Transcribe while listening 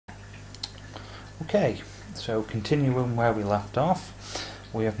Okay, so continuing where we left off,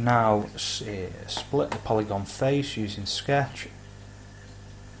 we have now split the polygon face using Sketch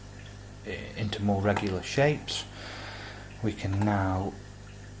into more regular shapes. We can now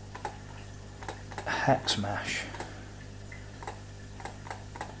hex mesh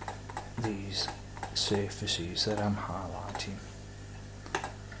these surfaces that I'm highlighting.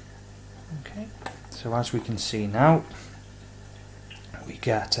 Okay, so as we can see now, we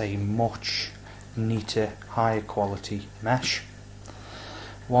get a much neater, higher quality mesh.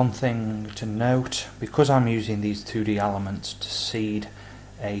 One thing to note, because I'm using these 2D elements to seed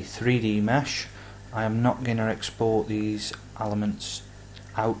a 3D mesh, I am not going to export these elements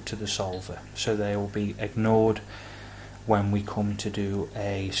out to the solver, so they will be ignored when we come to do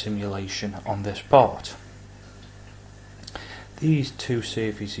a simulation on this part. These two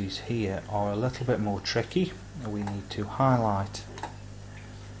surfaces here are a little bit more tricky. We need to highlight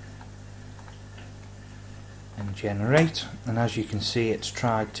and generate, and as you can see, it's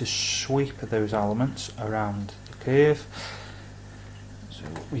tried to sweep those elements around the curve. So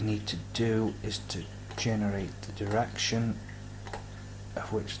what we need to do is to generate the direction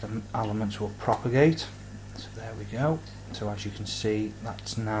of which the elements will propagate. So there we go. So as you can see,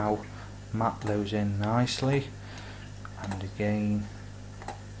 that's now mapped those in nicely. And again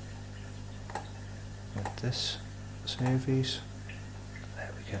with this surface,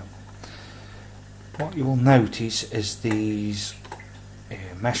 there we go. What you will notice is these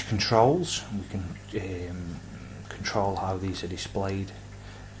mesh controls. We can control how these are displayed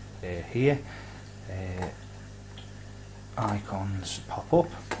here. Icons pop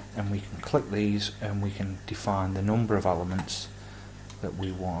up, and we can click these and we can define the number of elements that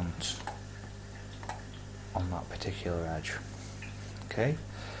we want on that particular edge. Okay,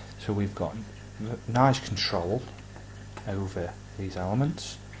 so we've got nice control over these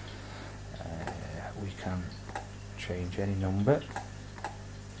elements. We can change any number.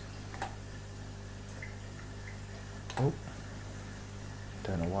 Oh,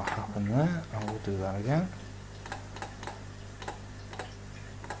 don't know what happened there. I will do that again.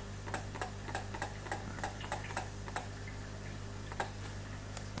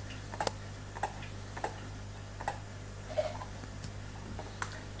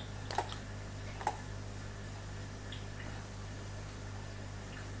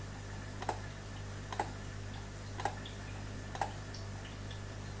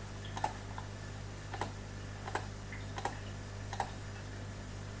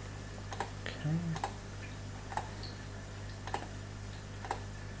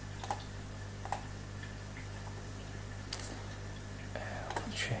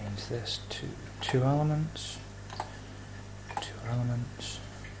 Change this to two elements,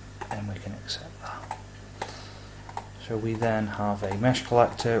 and we can accept that. So we then have a mesh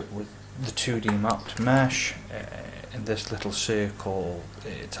collector with the 2D mapped mesh. In this little circle,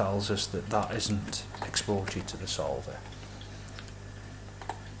 it tells us that that isn't exported to the solver.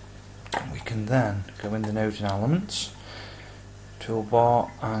 And we can then go in the Nodes and Elements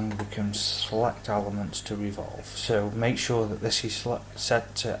toolbar, and we can select elements to revolve. So make sure that this is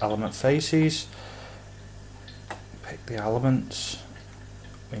set to element faces. Pick the elements.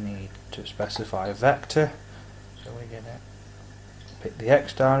 We need to specify a vector, so we're going to pick the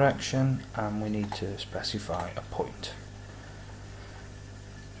X direction, and we need to specify a point.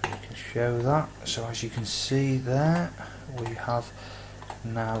 So we can show that. So as you can see there, we have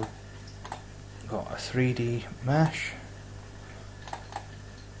now got a 3D mesh.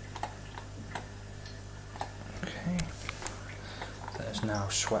 Now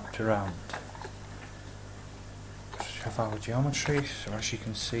swept around. Have our geometry. So as you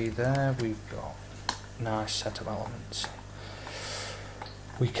can see there, we've got a nice set of elements.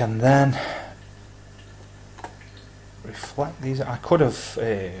 We can then reflect these. I could have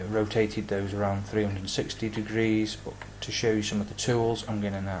rotated those around 360 degrees, but to show you some of the tools, I'm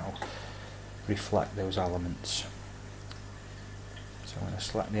going to now reflect those elements. So I'm going to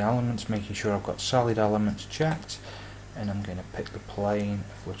select the elements, making sure I've got solid elements checked. And I'm going to pick the plane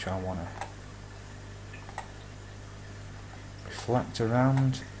of which I want to reflect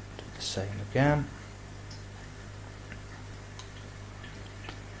around. Do the same again.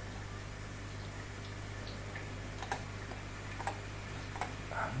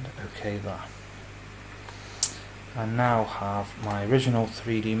 And OK that. I now have my original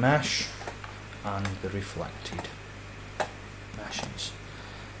 3D mesh and the reflected meshes.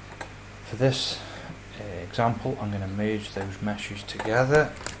 For this example, I'm going to merge those meshes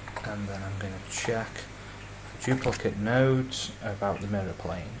together, and then I'm going to check for duplicate nodes about the mirror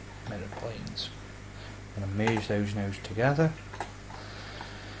planes. I'm going to merge those nodes together,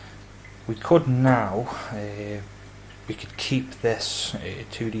 We could now, we could keep this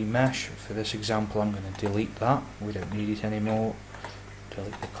 2D mesh. For this example I'm going to delete that, we don't need it anymore.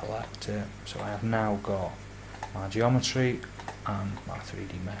 Delete the collector. So I have now got my geometry and my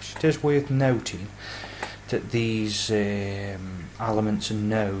 3D mesh. It is worth noting that these elements and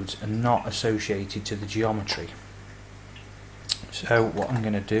nodes are not associated to the geometry. So what I'm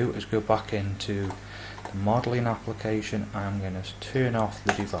going to do is go back into the modelling application. I'm going to turn off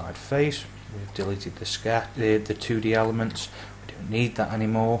the divide face. We've deleted the 2D elements. We don't need that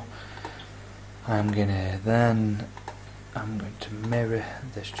anymore. I'm going to mirror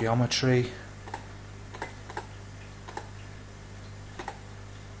this geometry.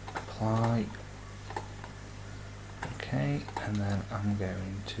 Apply. Okay, and then I'm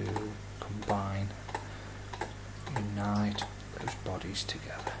going to combine, unite those bodies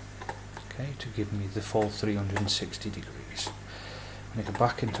together, okay, to give me the full 360 degrees. I'm going to go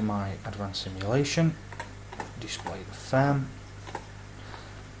back into my advanced simulation, display the FEM.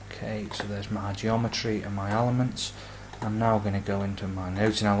 Okay, so there's my geometry and my elements. I'm now going to go into my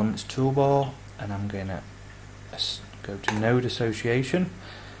nodes and elements toolbar, and I'm going to go to node association.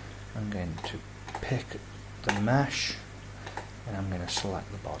 I'm going to pick the mesh, and I'm going to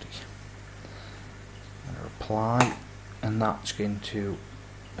select the body. I'm going to apply, and that's going to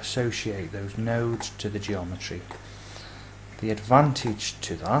associate those nodes to the geometry. The advantage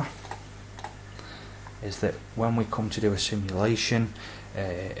to that is that when we come to do a simulation,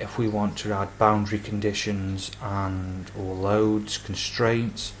 if we want to add boundary conditions and or loads,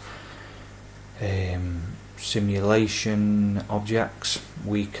 constraints, simulation objects,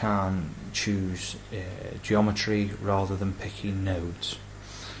 we can choose geometry rather than picking nodes.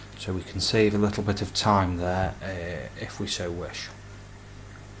 So we can save a little bit of time there if we so wish.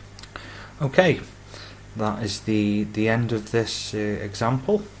 Okay, that is the end of this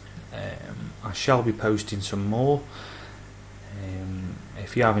example. I shall be posting some more.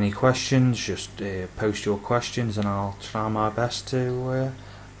 If you have any questions, just post your questions and I'll try my best to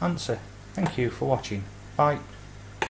answer. Thank you for watching. Bye.